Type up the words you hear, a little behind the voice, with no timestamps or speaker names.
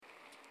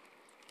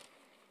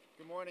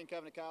Good morning,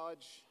 Covenant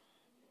College.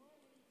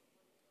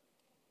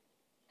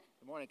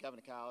 Good morning,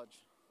 Covenant College.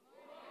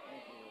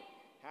 Thank you.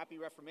 Happy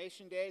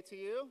Reformation Day to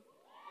you.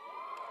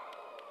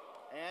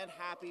 And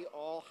happy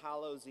All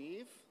Hallows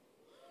Eve.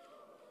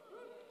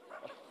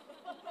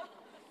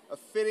 A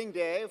fitting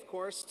day, of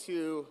course,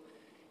 to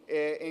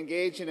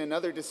engage in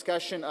another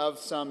discussion of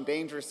some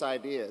dangerous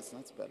ideas.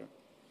 That's better.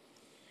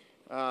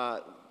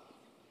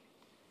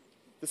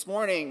 This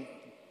morning,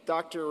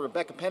 Dr.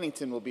 Rebecca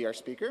Pennington will be our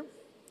speaker.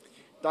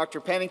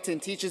 Dr. Pennington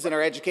teaches in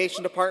our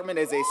education department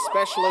as a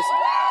specialist.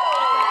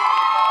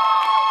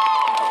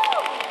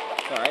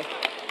 Sorry.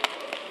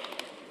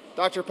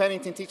 Dr.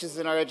 Pennington teaches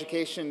in our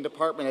education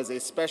department as a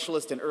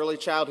specialist in early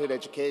childhood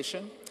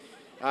education.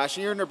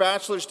 She earned her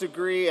bachelor's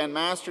degree and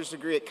master's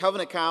degree at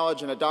Covenant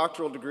College and a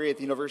doctoral degree at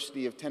the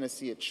University of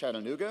Tennessee at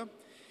Chattanooga.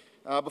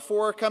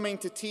 Before coming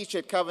to teach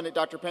at Covenant,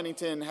 Dr.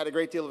 Pennington had a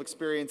great deal of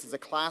experience as a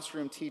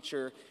classroom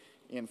teacher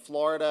in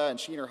Florida, and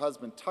she and her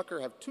husband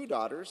Tucker have two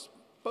daughters,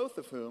 both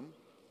of whom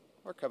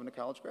are Covenant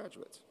College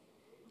graduates.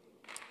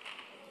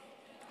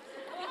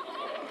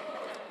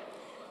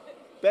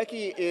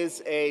 Becky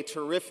is a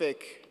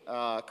terrific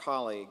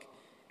colleague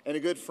and a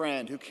good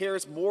friend who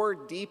cares more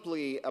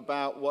deeply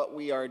about what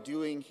we are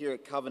doing here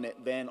at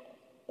Covenant than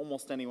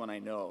almost anyone I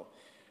know.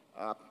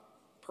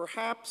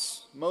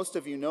 Perhaps most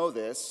of you know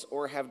this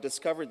or have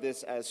discovered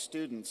this as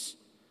students,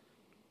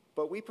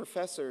 but we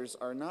professors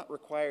are not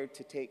required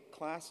to take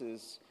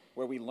classes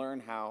where we learn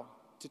how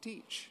to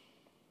teach.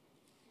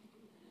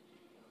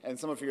 And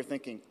some of you are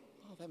thinking,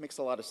 oh, that makes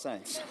a lot of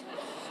sense.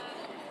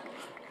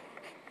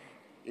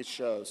 It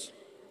shows.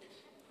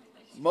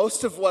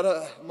 Most of what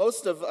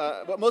most of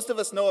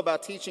us know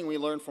about teaching, we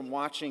learn from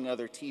watching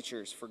other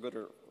teachers, for good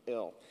or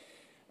ill.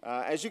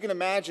 As you can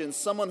imagine,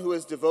 someone who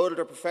has devoted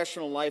a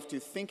professional life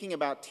to thinking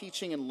about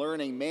teaching and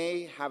learning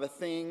may have a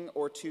thing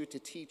or two to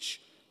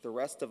teach the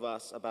rest of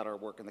us about our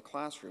work in the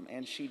classroom,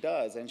 and she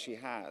does, and she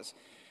has.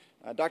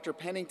 Dr.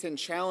 Pennington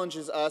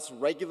challenges us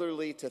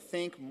regularly to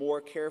think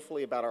more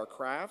carefully about our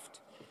craft,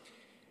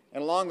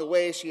 and along the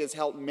way, she has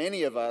helped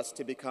many of us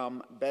to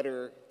become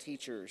better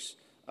teachers.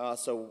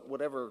 So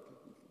whatever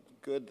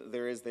good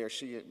there is there,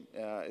 she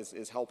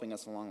is helping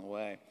us along the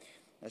way.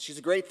 She's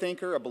a great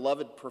thinker, a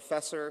beloved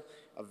professor,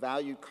 a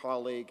valued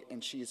colleague,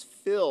 and she is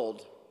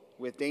filled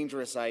with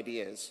dangerous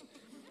ideas.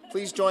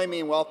 Please join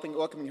me in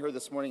welcoming her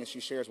this morning as she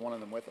shares one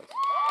of them with us.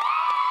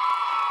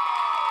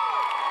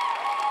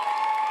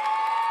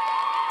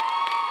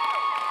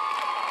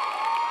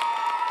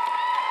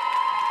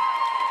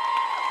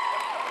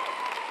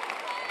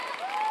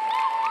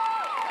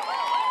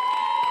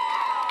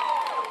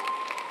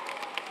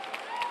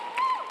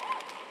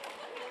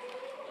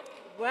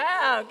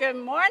 Well, good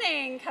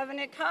morning,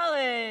 Covenant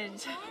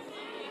College.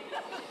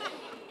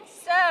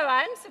 So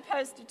I'm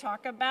supposed to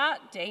talk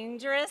about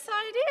dangerous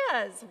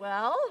ideas.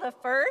 Well, the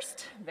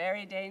first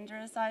very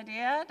dangerous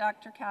idea,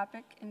 Dr.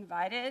 Kapik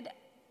invited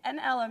an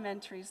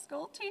elementary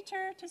school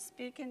teacher to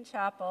speak in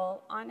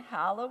chapel on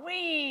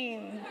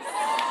Halloween.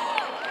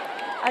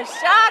 A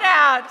shout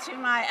out to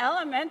my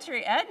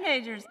elementary ed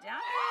majors down here.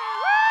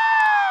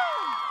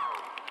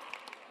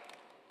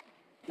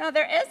 Now,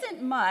 there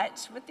isn't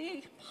much, with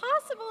the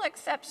possible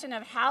exception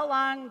of how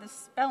long the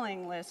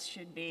spelling list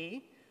should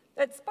be,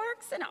 that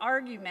sparks an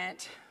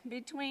argument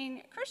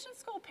between Christian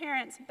school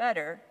parents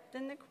better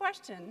than the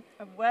question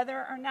of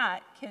whether or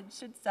not kids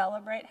should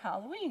celebrate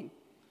Halloween.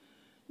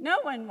 No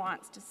one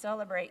wants to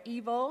celebrate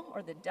evil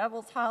or the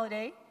devil's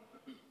holiday,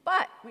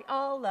 but we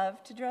all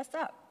love to dress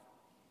up.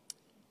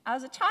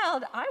 As a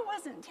child, I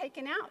wasn't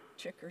taken out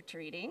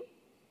trick-or-treating.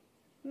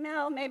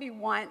 Well, maybe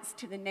once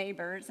to the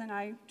neighbors, and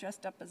I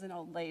dressed up as an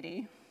old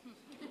lady.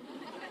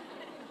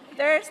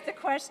 There's the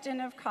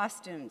question of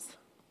costumes.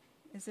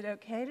 Is it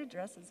okay to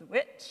dress as a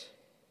witch?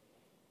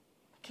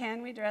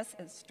 Can we dress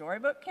as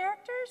storybook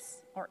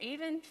characters or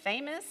even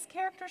famous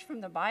characters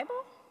from the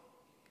Bible?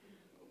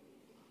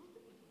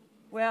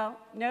 Well,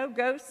 no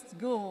ghosts,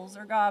 ghouls,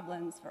 or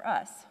goblins for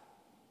us.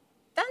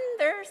 Then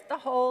there's the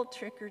whole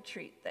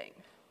trick-or-treat thing.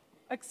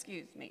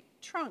 Excuse me,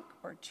 trunk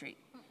or treat.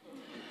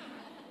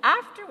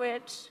 After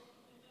which,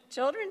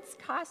 children's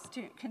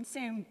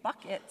consume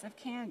buckets of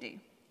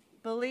candy.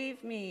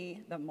 Believe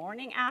me, the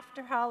morning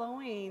after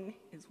Halloween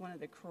is one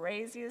of the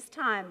craziest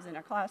times in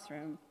a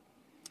classroom.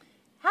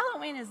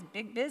 Halloween is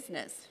big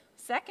business,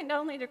 second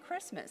only to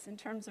Christmas in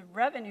terms of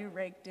revenue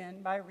raked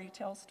in by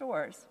retail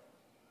stores.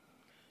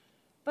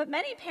 But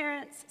many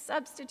parents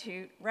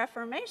substitute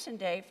Reformation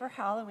Day for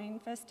Halloween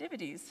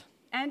festivities.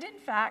 And in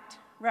fact,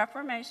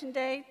 Reformation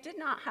Day did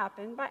not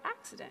happen by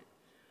accident.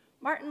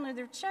 Martin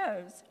Luther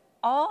chose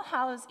All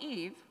Hallows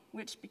Eve,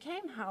 which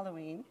became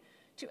Halloween,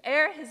 to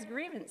air his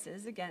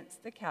grievances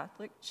against the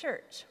Catholic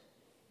Church.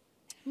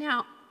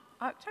 Now,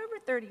 October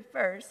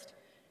 31st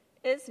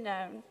is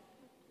known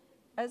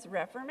as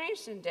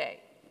Reformation Day.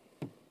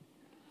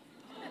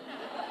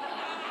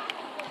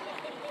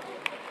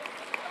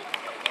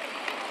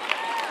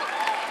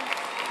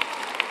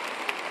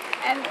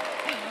 And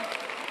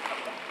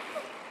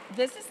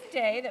this is the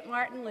day that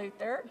Martin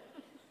Luther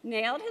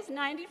nailed his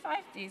 95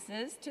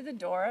 Theses to the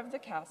door of the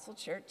Castle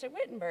Church at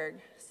Wittenberg,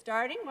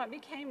 starting what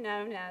became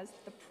known as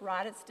the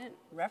Protestant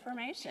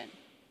Reformation.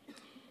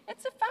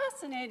 It's a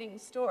fascinating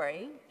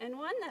story, and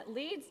one that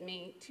leads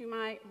me to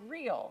my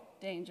real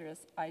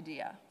dangerous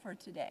idea for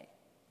today.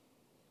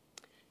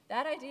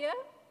 That idea?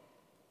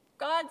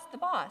 God's the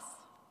boss.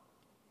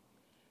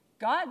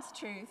 God's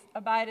truth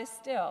abideth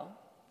still.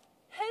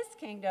 His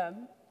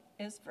kingdom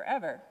is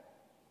forever.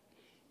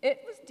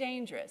 It was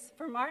dangerous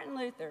for Martin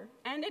Luther,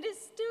 and it is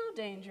still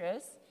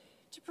dangerous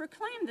to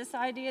proclaim this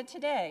idea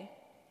today.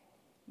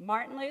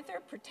 Martin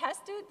Luther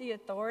protested the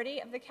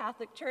authority of the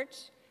Catholic Church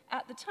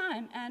at the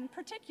time, and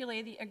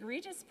particularly the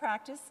egregious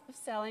practice of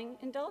selling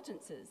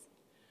indulgences.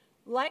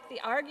 Like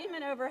the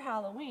argument over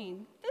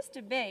Halloween, this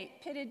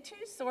debate pitted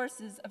two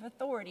sources of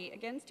authority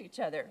against each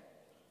other.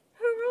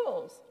 Who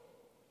rules?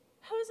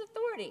 Whose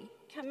authority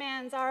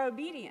commands our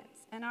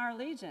obedience and our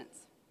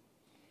allegiance?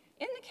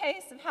 In the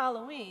case of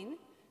Halloween,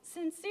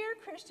 sincere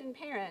Christian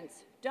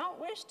parents don't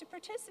wish to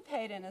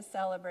participate in a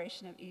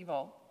celebration of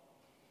evil.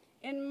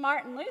 In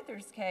Martin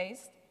Luther's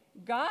case,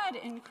 God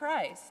in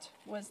Christ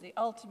was the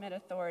ultimate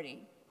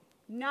authority,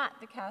 not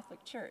the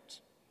Catholic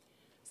Church.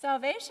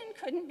 Salvation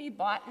couldn't be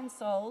bought and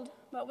sold,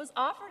 but was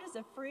offered as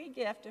a free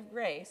gift of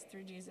grace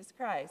through Jesus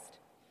Christ.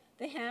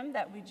 The hymn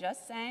that we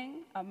just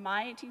sang, "A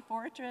Mighty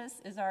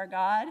Fortress is Our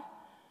God,"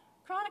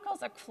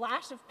 chronicles a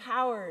clash of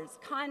powers,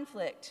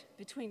 conflict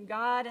between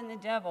God and the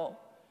devil,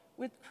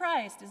 with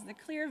Christ as the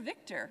clear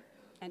victor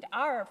and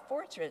our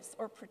fortress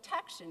or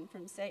protection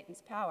from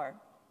Satan's power.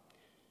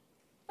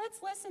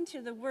 Let's listen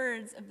to the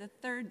words of the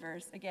third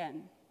verse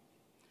again.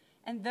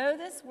 "And though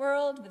this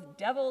world with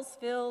devils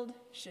filled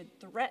should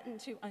threaten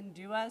to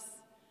undo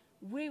us,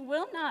 we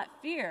will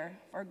not fear,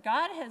 for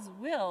God has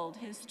willed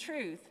his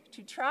truth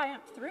to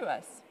triumph through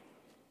us.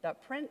 The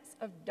prince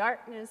of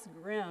darkness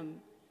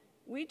grim,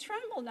 we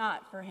tremble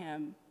not for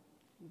him.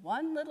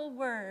 One little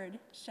word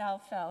shall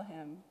fell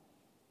him.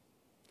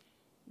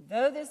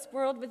 Though this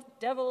world with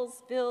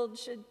devils filled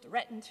should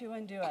threaten to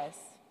undo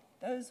us."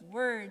 Those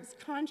words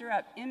conjure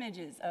up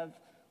images of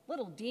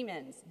little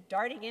demons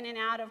darting in and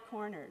out of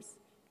corners,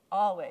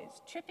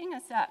 always tripping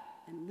us up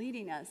and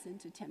leading us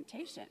into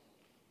temptation.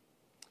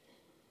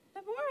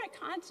 The more I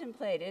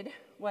contemplated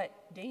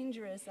what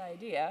dangerous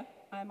idea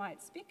I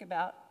might speak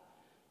about,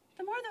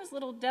 the more those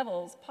little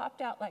devils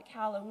popped out like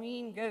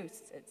Halloween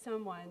ghosts at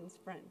someone's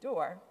front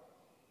door.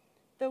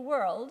 The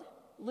world,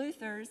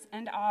 Luther's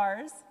and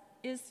ours,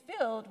 is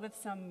filled with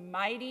some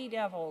mighty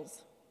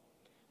devils: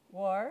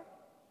 war,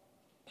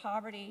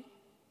 poverty,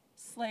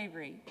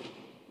 slavery,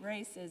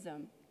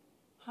 racism,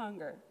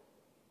 hunger,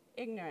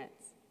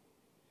 ignorance,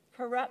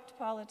 corrupt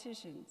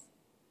politicians,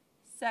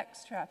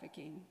 sex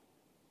trafficking.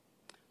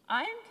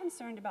 I am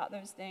concerned about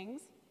those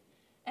things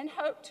and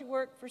hope to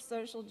work for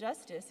social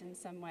justice in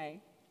some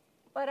way.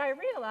 But I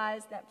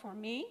realize that for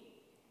me,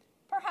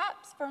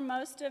 perhaps for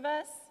most of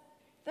us,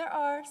 there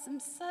are some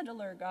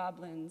subtler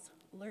goblins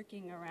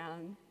lurking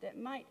around that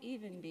might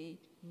even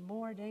be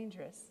more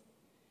dangerous.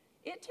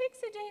 It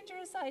takes a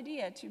dangerous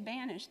idea to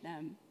banish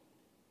them.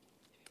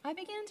 I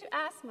began to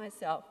ask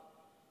myself,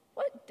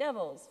 what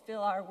devils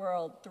fill our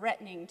world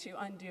threatening to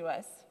undo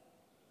us?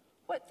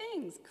 What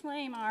things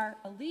claim our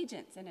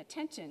allegiance and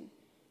attention,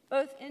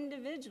 both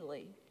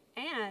individually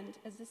and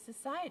as a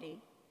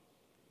society?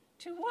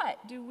 To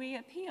what do we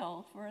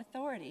appeal for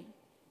authority?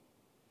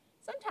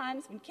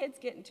 Sometimes when kids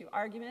get into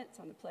arguments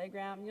on the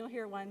playground, you'll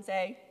hear one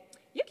say,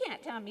 "You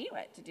can't tell me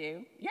what to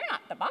do. You're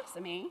not the boss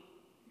of me."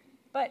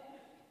 But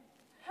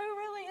who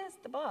really is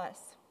the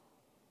boss?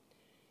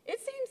 It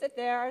seems that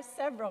there are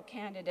several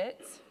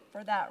candidates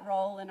for that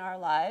role in our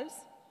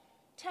lives,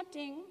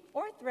 tempting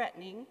or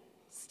threatening,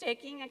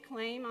 staking a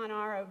claim on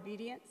our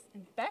obedience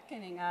and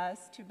beckoning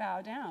us to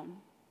bow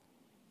down.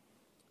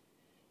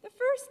 The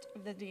first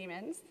of the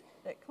demons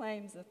that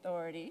claims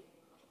authority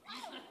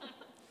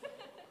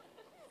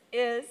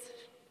is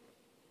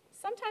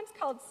sometimes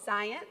called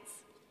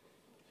science,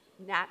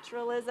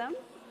 naturalism,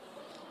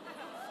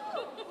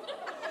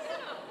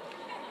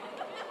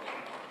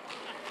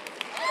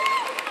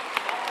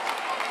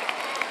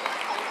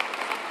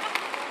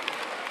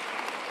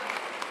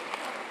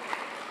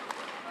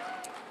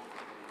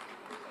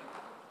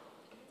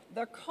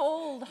 the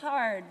cold,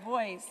 hard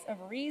voice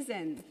of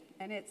reason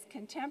and its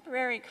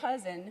contemporary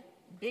cousin,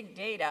 big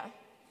data,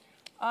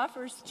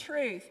 offers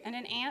truth and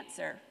an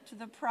answer to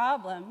the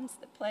problems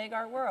that plague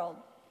our world.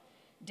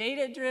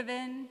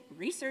 Data-driven,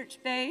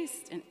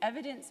 research-based, and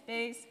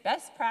evidence-based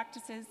best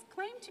practices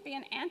claim to be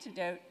an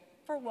antidote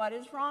for what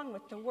is wrong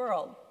with the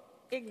world: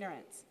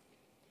 ignorance.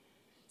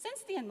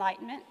 Since the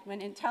Enlightenment,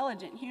 when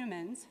intelligent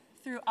humans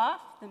threw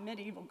off the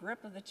medieval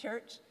grip of the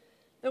church,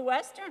 the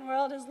Western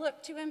world has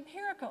looked to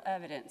empirical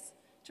evidence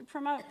to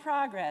promote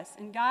progress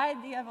and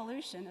guide the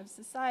evolution of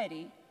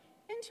society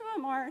into a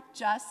more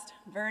just,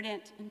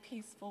 verdant, and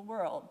peaceful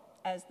world,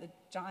 as the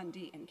John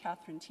D. and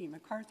Catherine T.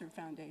 MacArthur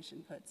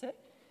Foundation puts it.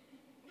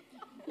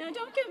 Now,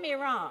 don't get me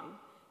wrong.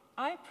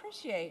 I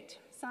appreciate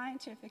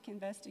scientific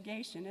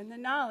investigation and the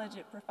knowledge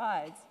it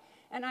provides,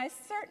 and I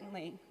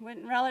certainly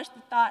wouldn't relish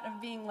the thought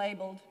of being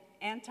labeled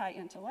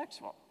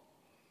anti-intellectual.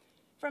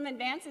 From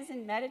advances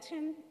in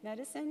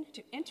medicine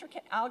to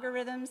intricate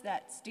algorithms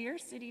that steer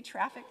city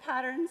traffic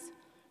patterns,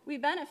 we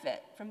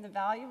benefit from the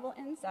valuable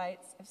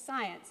insights of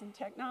science and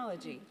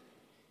technology.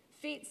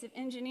 Feats of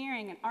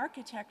engineering and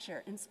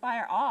architecture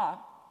inspire awe.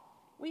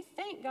 We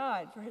thank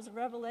God for his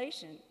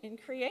revelation in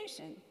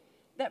creation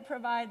that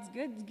provides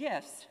good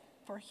gifts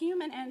for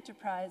human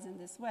enterprise in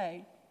this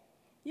way.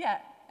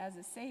 Yet, as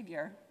a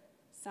savior,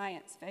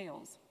 science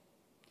fails.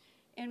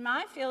 In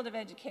my field of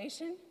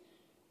education,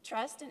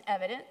 trust and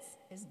evidence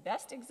is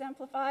best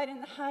exemplified in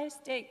the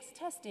high-stakes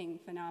testing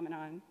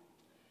phenomenon.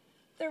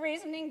 The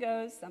reasoning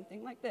goes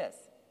something like this.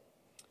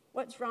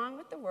 What's wrong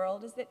with the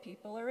world is that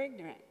people are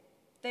ignorant.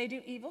 They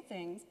do evil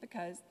things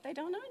because they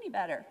don't know any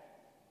better.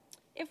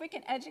 If we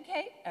can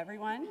educate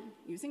everyone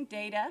using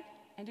data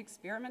and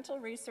experimental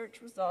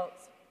research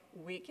results,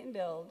 we can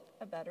build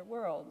a better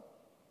world.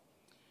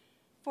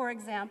 For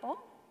example,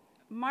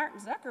 Mark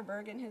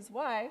Zuckerberg and his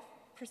wife,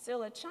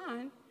 Priscilla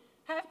Chan,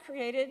 have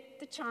created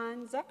the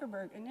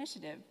Chan-Zuckerberg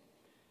Initiative,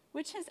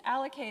 which has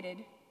allocated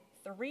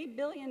 $3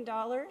 billion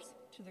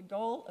to the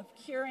goal of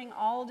curing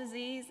all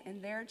disease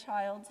in their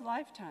child's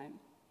lifetime.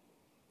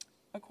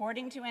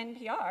 According to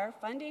NPR,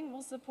 funding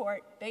will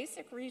support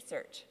basic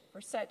research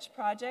for such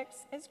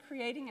projects as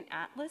creating an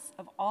atlas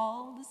of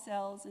all the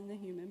cells in the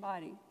human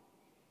body.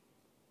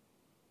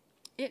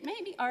 It may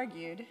be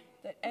argued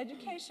that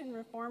education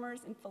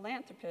reformers and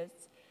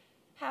philanthropists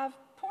have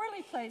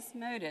poorly placed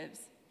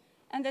motives,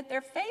 and that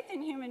their faith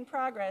in human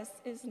progress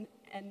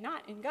and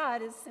not in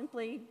God is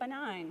simply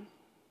benign.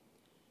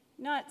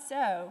 Not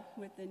so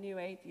with the new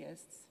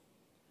atheists.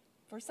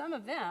 For some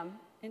of them,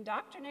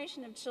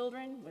 indoctrination of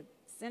children with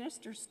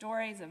sinister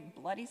stories of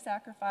bloody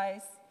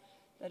sacrifice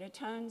that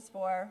atones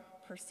for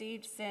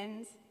perceived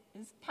sins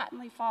is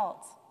patently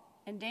false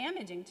and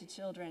damaging to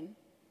children,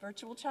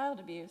 virtual child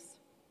abuse.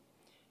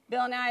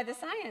 Bill Nye the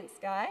Science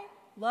Guy,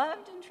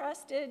 loved and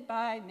trusted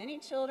by many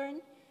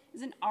children,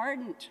 is an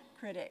ardent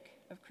critic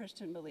of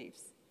Christian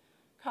beliefs,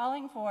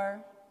 calling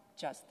for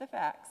just the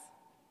facts,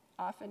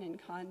 often in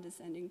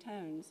condescending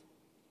tones.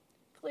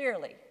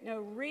 Clearly, no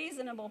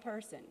reasonable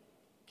person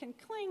can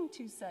cling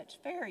to such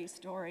fairy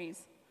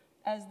stories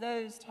as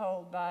those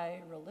told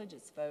by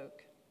religious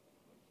folk.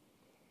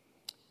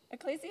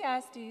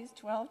 Ecclesiastes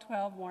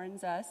 12:12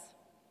 warns us,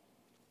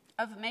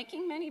 "Of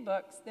making many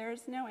books there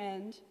is no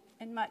end,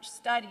 and much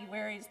study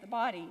wearies the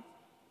body.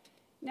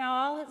 Now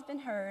all has been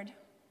heard.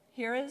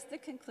 Here is the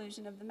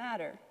conclusion of the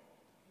matter.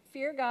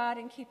 Fear God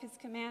and keep his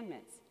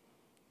commandments,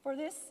 for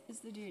this is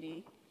the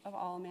duty of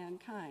all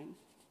mankind."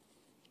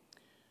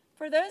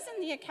 For those in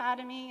the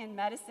academy and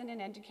medicine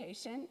and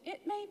education,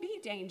 it may be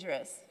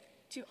dangerous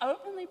to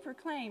openly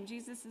proclaim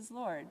Jesus is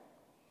Lord.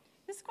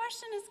 This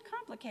question is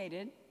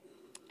complicated,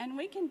 and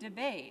we can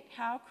debate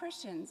how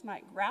Christians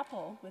might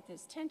grapple with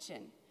this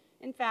tension.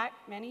 In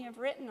fact, many have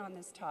written on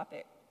this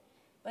topic.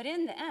 But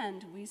in the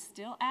end, we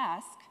still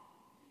ask,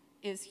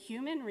 is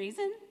human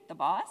reason the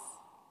boss?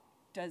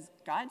 Does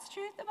God's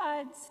truth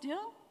abide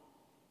still?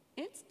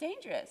 It's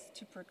dangerous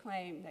to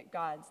proclaim that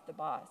God's the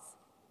boss.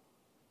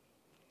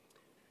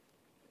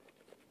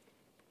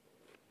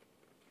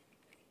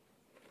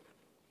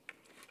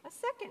 A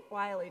second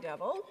wily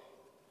devil,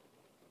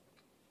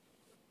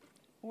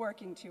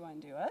 working to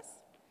undo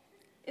us,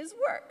 is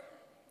work,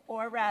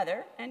 or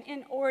rather, an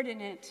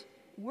inordinate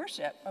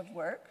worship of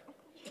work.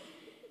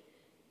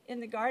 In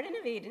the Garden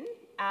of Eden,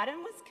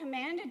 Adam was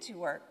commanded to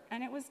work,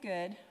 and it was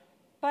good.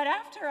 But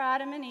after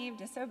Adam and Eve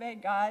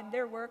disobeyed God,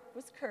 their work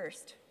was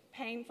cursed,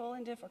 painful,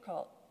 and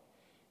difficult.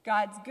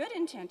 God's good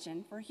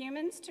intention for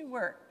humans to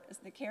work as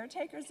the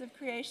caretakers of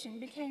creation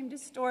became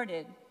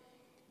distorted,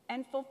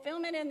 and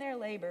fulfillment in their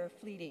labor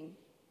fleeting.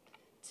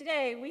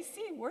 Today, we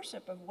see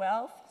worship of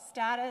wealth,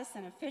 status,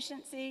 and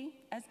efficiency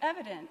as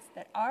evidence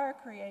that our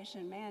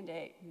creation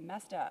mandate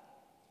messed up.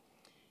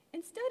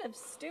 Instead of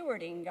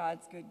stewarding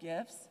God's good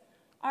gifts,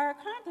 our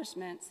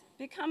accomplishments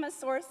become a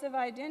source of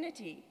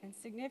identity and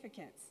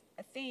significance,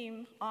 a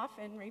theme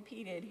often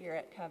repeated here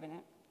at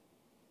Covenant.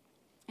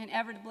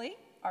 Inevitably,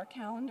 our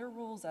calendar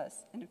rules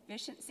us, and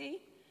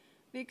efficiency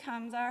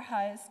becomes our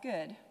highest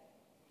good.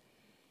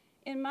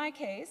 In my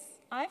case,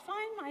 I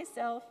find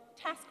myself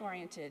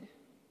task-oriented,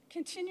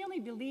 continually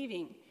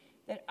believing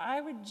that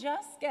I would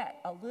just get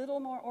a little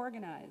more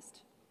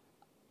organized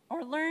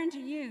or learn to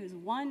use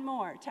one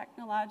more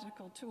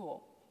technological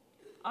tool.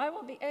 I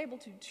will be able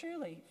to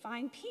truly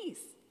find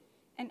peace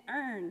and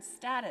earn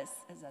status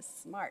as a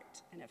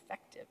smart and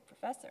effective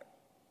professor.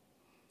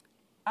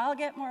 I'll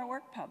get more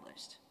work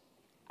published.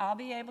 I'll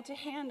be able to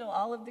handle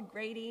all of the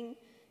grading,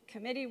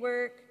 committee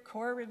work,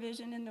 core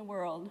revision in the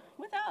world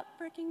without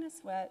breaking a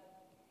sweat.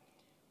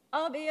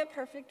 I'll be a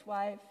perfect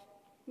wife,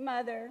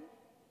 mother,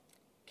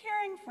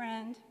 caring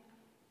friend,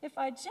 if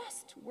I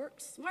just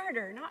worked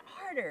smarter, not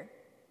harder.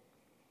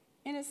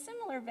 In a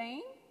similar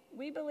vein,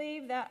 we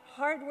believe that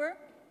hard work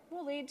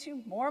will lead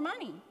to more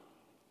money,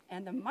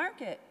 and the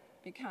market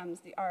becomes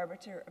the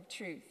arbiter of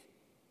truth.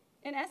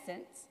 In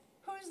essence,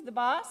 Who's the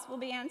boss will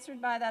be answered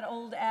by that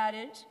old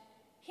adage,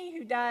 he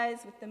who dies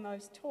with the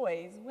most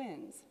toys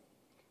wins.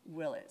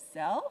 Will it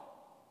sell?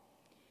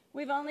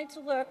 We've only to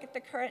look at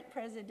the current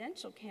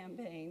presidential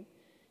campaign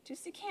to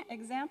see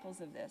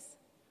examples of this.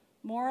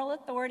 Moral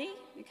authority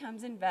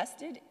becomes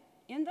invested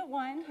in the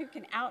one who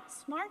can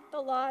outsmart the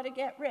law to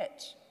get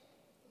rich,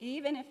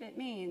 even if it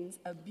means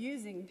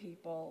abusing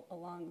people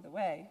along the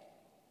way.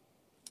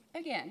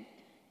 Again,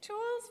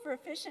 tools for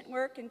efficient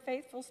work and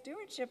faithful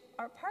stewardship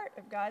are part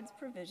of God's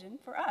provision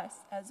for us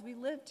as we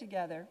live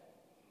together.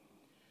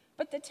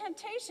 But the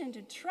temptation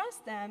to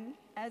trust them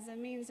as a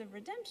means of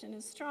redemption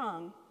is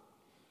strong.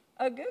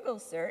 A Google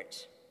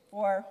search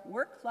for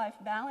work-life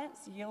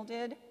balance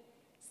yielded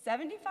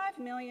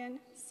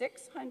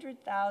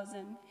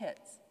 75,600,000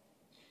 hits.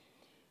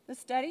 The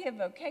study of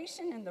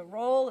vocation and the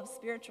role of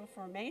spiritual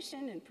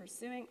formation in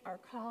pursuing our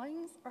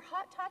callings are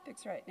hot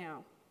topics right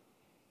now.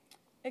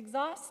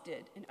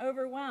 Exhausted and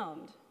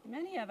overwhelmed,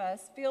 many of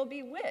us feel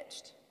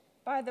bewitched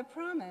by the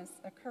promise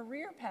a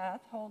career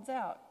path holds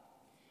out.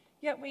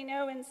 Yet we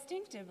know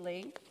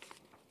instinctively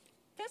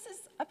this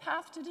is a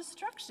path to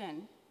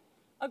destruction,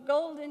 a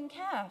golden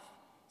calf,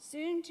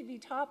 soon to be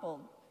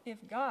toppled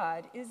if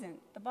God isn't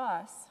the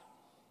boss.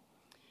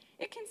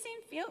 It can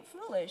seem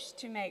foolish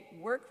to make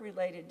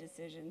work-related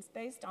decisions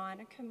based on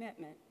a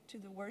commitment to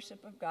the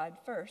worship of God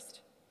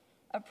first,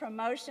 a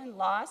promotion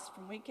lost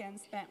from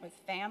weekends spent with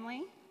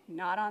family,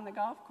 not on the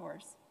golf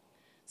course,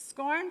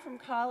 scorn from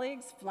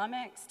colleagues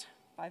flummoxed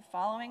by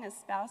following a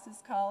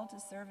spouse's call to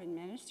serve in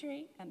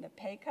ministry and the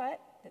pay cut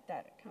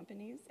that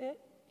accompanies it.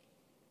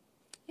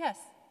 Yes,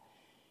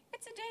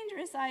 it's a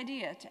dangerous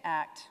idea to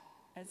act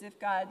as if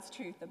God's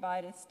truth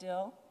abideth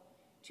still,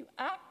 to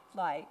act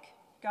like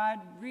God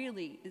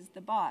really is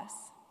the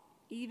boss,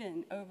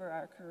 even over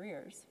our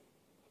careers.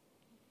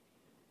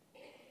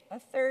 A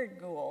third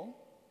ghoul,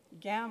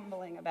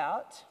 gambling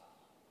about,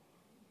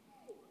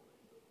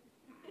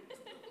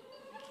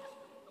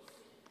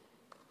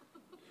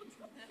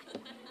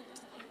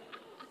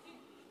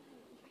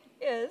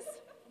 is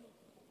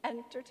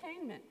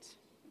entertainment.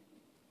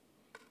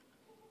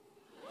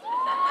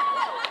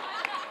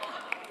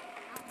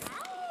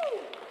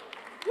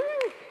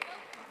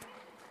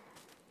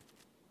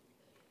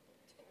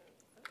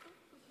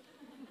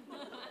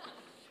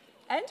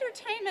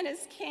 Entertainment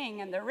is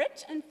king, and the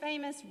rich and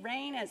famous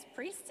reign as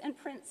priests and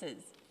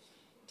princes.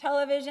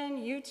 Television,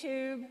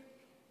 YouTube,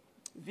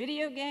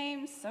 video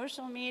games,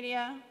 social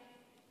media,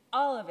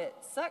 all of it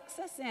sucks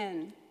us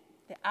in.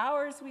 The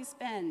hours we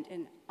spend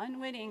in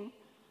unwitting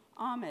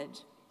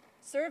homage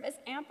serve as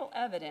ample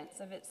evidence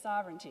of its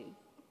sovereignty.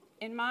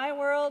 In my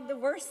world, the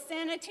worst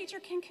sin a teacher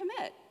can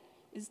commit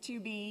is to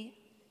be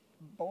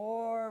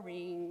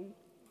boring.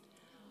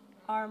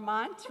 Our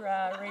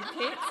mantra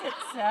repeats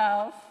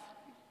itself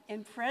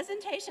in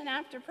presentation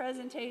after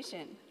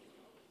presentation.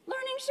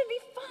 Learning should be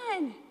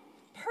fun,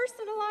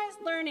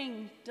 personalized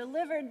learning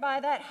delivered by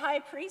that high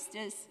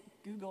priestess,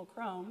 Google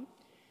Chrome,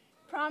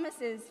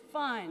 promises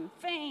fun,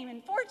 fame,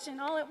 and fortune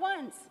all at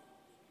once.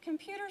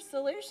 Computer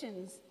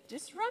solutions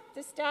disrupt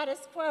the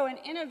status quo, and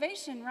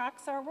innovation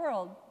rocks our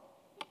world.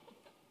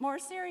 More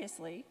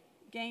seriously,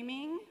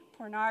 gaming,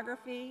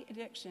 pornography,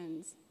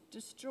 addictions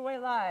destroy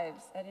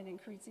lives at an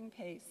increasing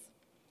pace.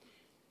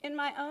 In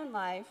my own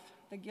life,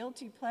 the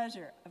guilty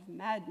pleasure of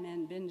Mad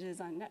Men binges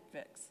on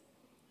Netflix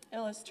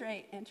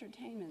illustrate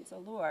entertainment's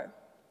allure.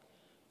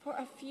 For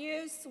a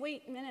few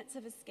sweet minutes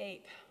of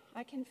escape,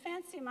 I can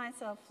fancy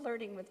myself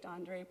flirting with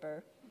Don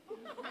Draper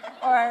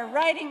or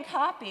writing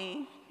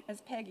copy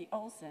as Peggy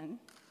Olson.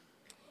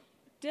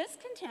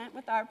 Discontent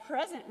with our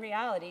present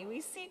reality, we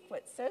seek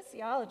what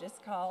sociologists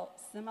call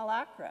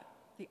simulacra,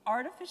 the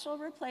artificial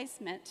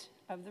replacement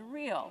of the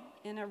real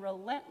in a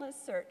relentless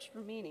search for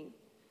meaning.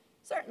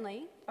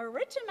 Certainly, a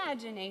rich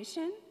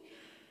imagination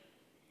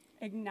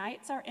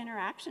ignites our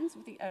interactions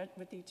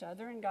with each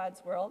other in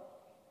God's world,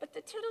 but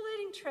the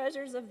titillating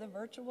treasures of the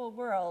virtual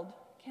world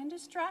can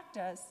distract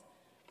us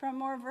from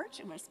more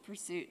virtuous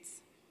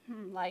pursuits,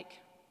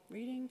 like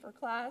reading for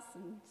class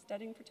and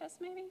studying for tests,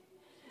 maybe?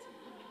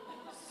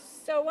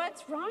 So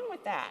what's wrong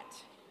with that?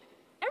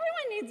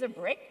 Everyone needs a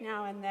break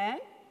now and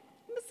then.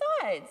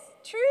 Besides,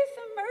 truth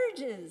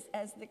emerges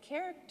as the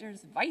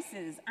characters'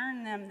 vices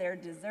earn them their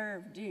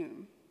deserved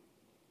doom.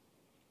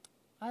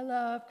 I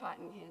love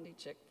cotton candy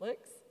chick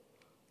flicks,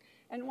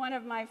 and one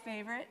of my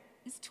favorite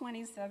is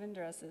 27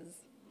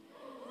 Dresses.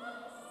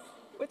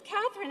 With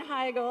Katherine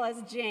Heigl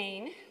as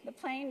Jane, the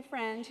plain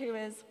friend who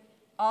is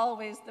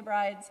always the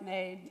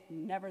bridesmaid,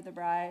 never the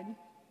bride.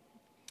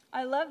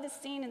 I love the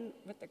scene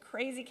with the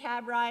crazy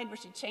cab ride where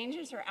she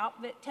changes her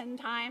outfit 10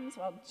 times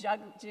while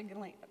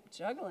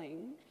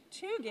juggling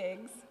 2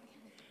 gigs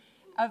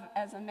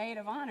as a maid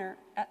of honor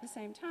at the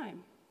same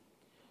time.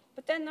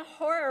 But then the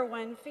horror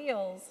one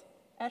feels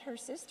at her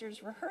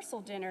sister's rehearsal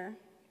dinner,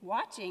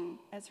 watching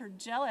as her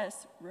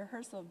jealous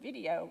rehearsal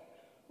video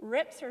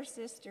rips her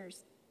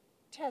sister's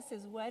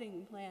Tessa's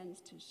wedding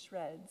plans to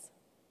shreds.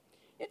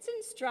 It's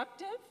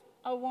instructive,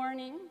 a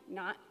warning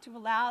not to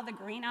allow the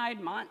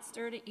green-eyed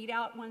monster to eat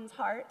out one's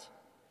heart.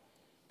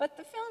 But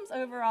the film's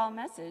overall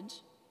message,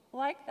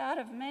 like that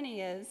of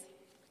many, is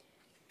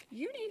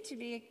you need to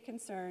be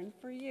concerned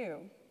for you.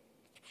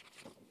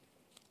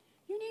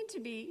 You need to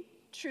be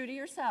true to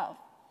yourself.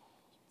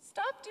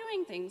 Stop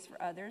doing things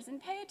for others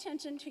and pay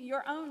attention to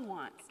your own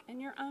wants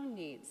and your own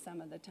needs some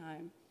of the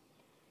time.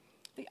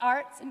 The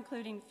arts,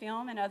 including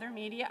film and other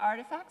media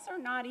artifacts, are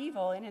not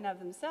evil in and of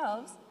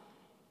themselves,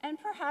 and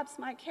perhaps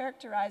my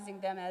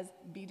characterizing them as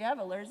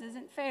bedevilers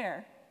isn't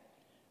fair.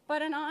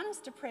 But an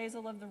honest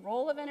appraisal of the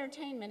role of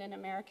entertainment in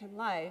American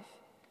life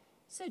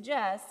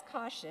suggests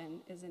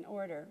caution is in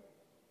order.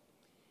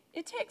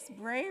 It takes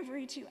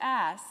bravery to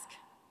ask,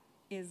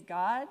 is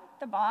God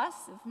the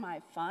boss of my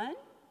fun?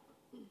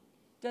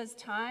 Does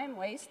time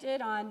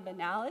wasted on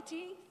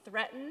banality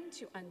threaten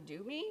to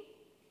undo me?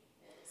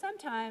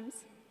 Sometimes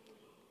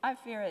I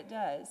fear it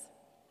does.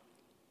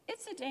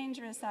 It's a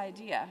dangerous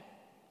idea.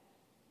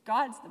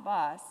 God's the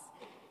boss,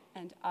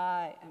 and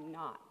I am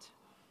not.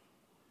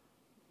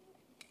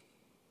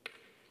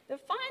 The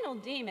final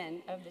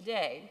demon of the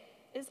day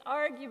is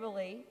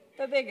arguably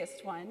the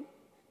biggest one,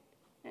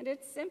 and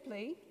it's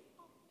simply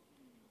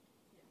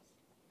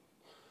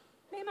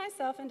me,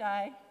 myself, and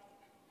I.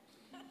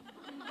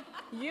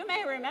 You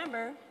may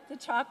remember the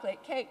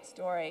chocolate cake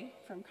story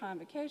from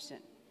Convocation.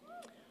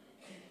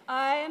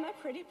 I am a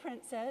pretty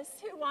princess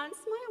who wants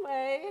my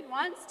way and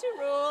wants to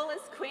rule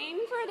as queen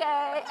for a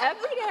day,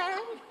 every day.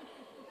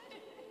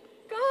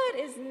 God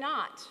is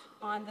not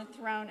on the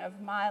throne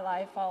of my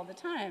life all the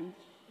time.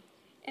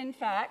 In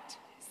fact,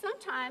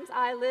 sometimes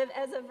I live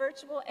as a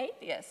virtual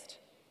atheist,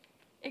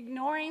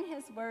 ignoring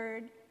his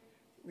word,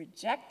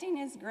 rejecting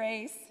his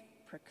grace,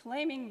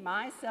 proclaiming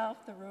myself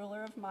the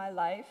ruler of my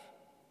life.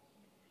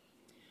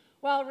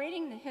 While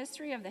reading the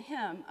history of the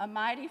hymn, A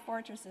Mighty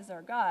Fortress is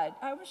Our God,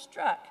 I was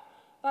struck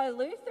by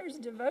Luther's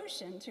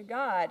devotion to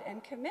God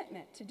and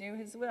commitment to do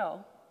his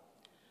will.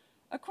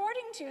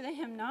 According to the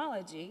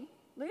hymnology,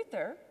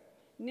 Luther,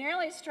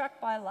 nearly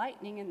struck by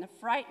lightning in the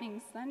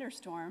frightening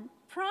thunderstorm,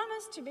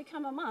 promised to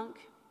become a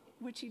monk,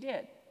 which he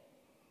did.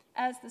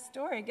 As the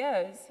story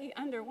goes, he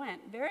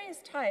underwent various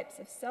types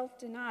of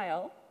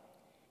self-denial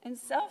and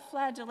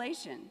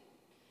self-flagellation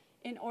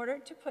in order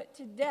to put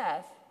to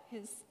death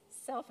his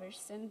selfish,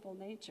 sinful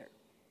nature.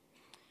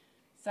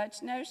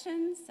 Such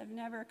notions have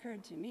never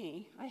occurred to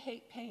me. I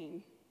hate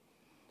pain.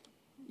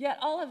 Yet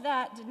all of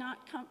that did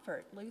not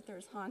comfort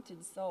Luther's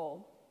haunted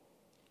soul.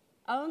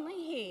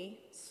 Only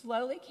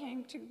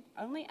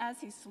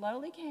as he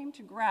slowly came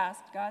to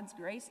grasp God's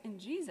grace in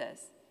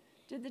Jesus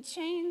did the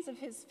chains of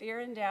his fear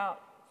and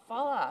doubt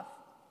fall off,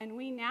 and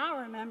we now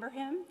remember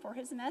him for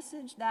his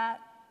message that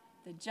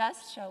the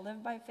just shall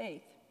live by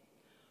faith.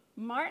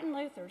 Martin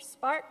Luther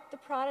sparked the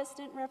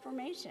Protestant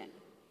Reformation.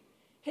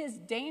 His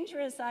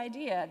dangerous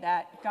idea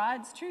that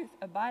God's truth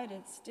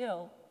abideth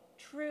still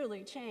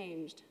truly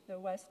changed the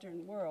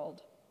Western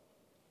world.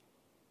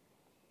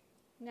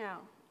 Now,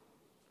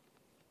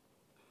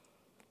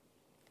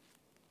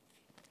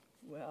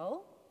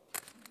 well,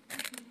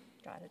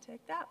 gotta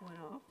take that one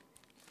off.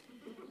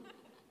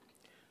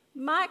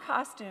 My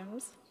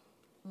costumes,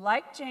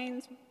 like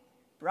Jane's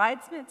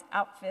bridesmaids'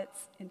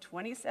 outfits in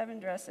 27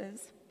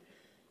 dresses,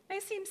 may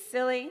seem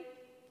silly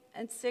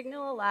and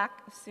signal a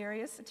lack of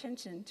serious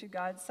attention to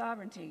God's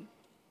sovereignty.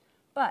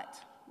 But,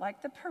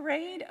 like the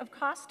parade of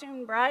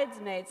costumed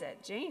bridesmaids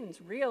at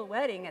Jane's real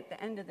wedding at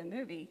the end of the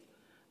movie,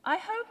 I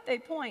hope they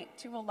point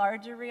to a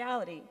larger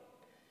reality,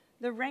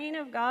 the reign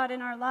of God in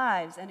our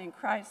lives and in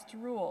Christ's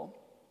rule.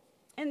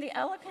 In the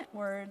eloquent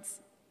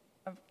words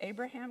of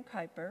Abraham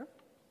Kuyper,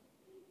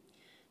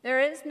 there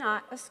is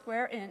not a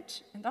square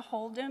inch in the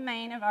whole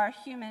domain of our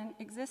human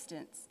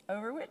existence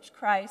over which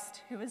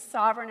Christ, who is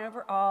sovereign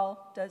over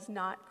all, does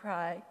not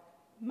cry,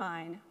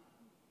 mine.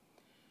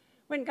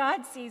 When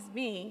God sees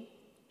me,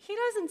 he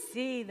doesn't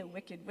see the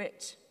wicked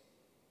witch.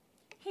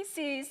 He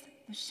sees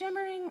the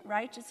shimmering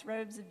righteous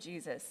robes of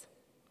Jesus.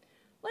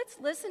 Let's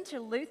listen to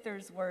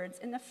Luther's words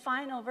in the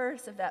final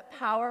verse of that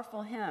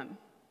powerful hymn.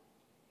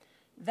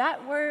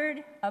 That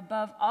word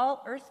above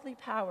all earthly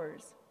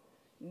powers,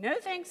 no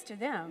thanks to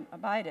them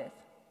abideth.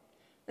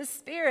 The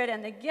Spirit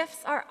and the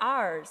gifts are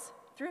ours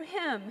through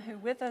him who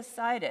with us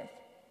sideth.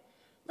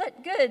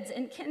 Let goods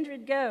and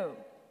kindred go,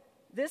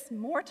 this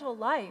mortal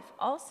life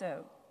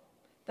also.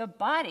 The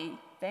body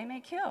they may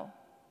kill.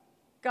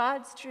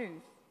 God's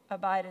truth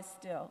abideth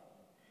still.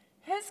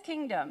 His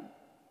kingdom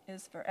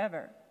is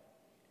forever.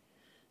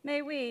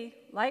 May we,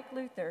 like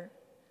Luther,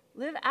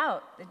 live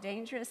out the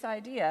dangerous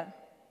idea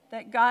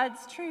that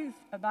God's truth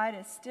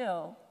abideth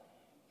still.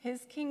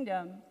 His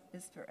kingdom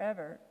is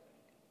forever.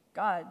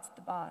 God's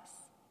the boss.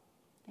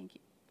 Thank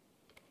you.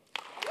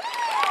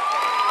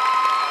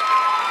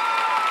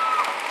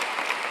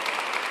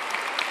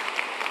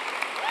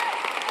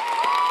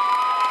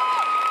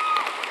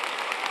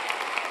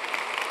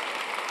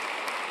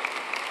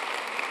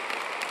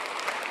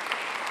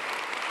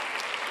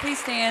 Please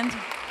stand.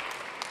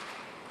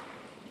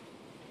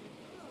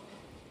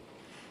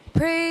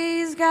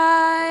 Praise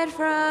God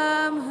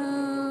from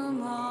whom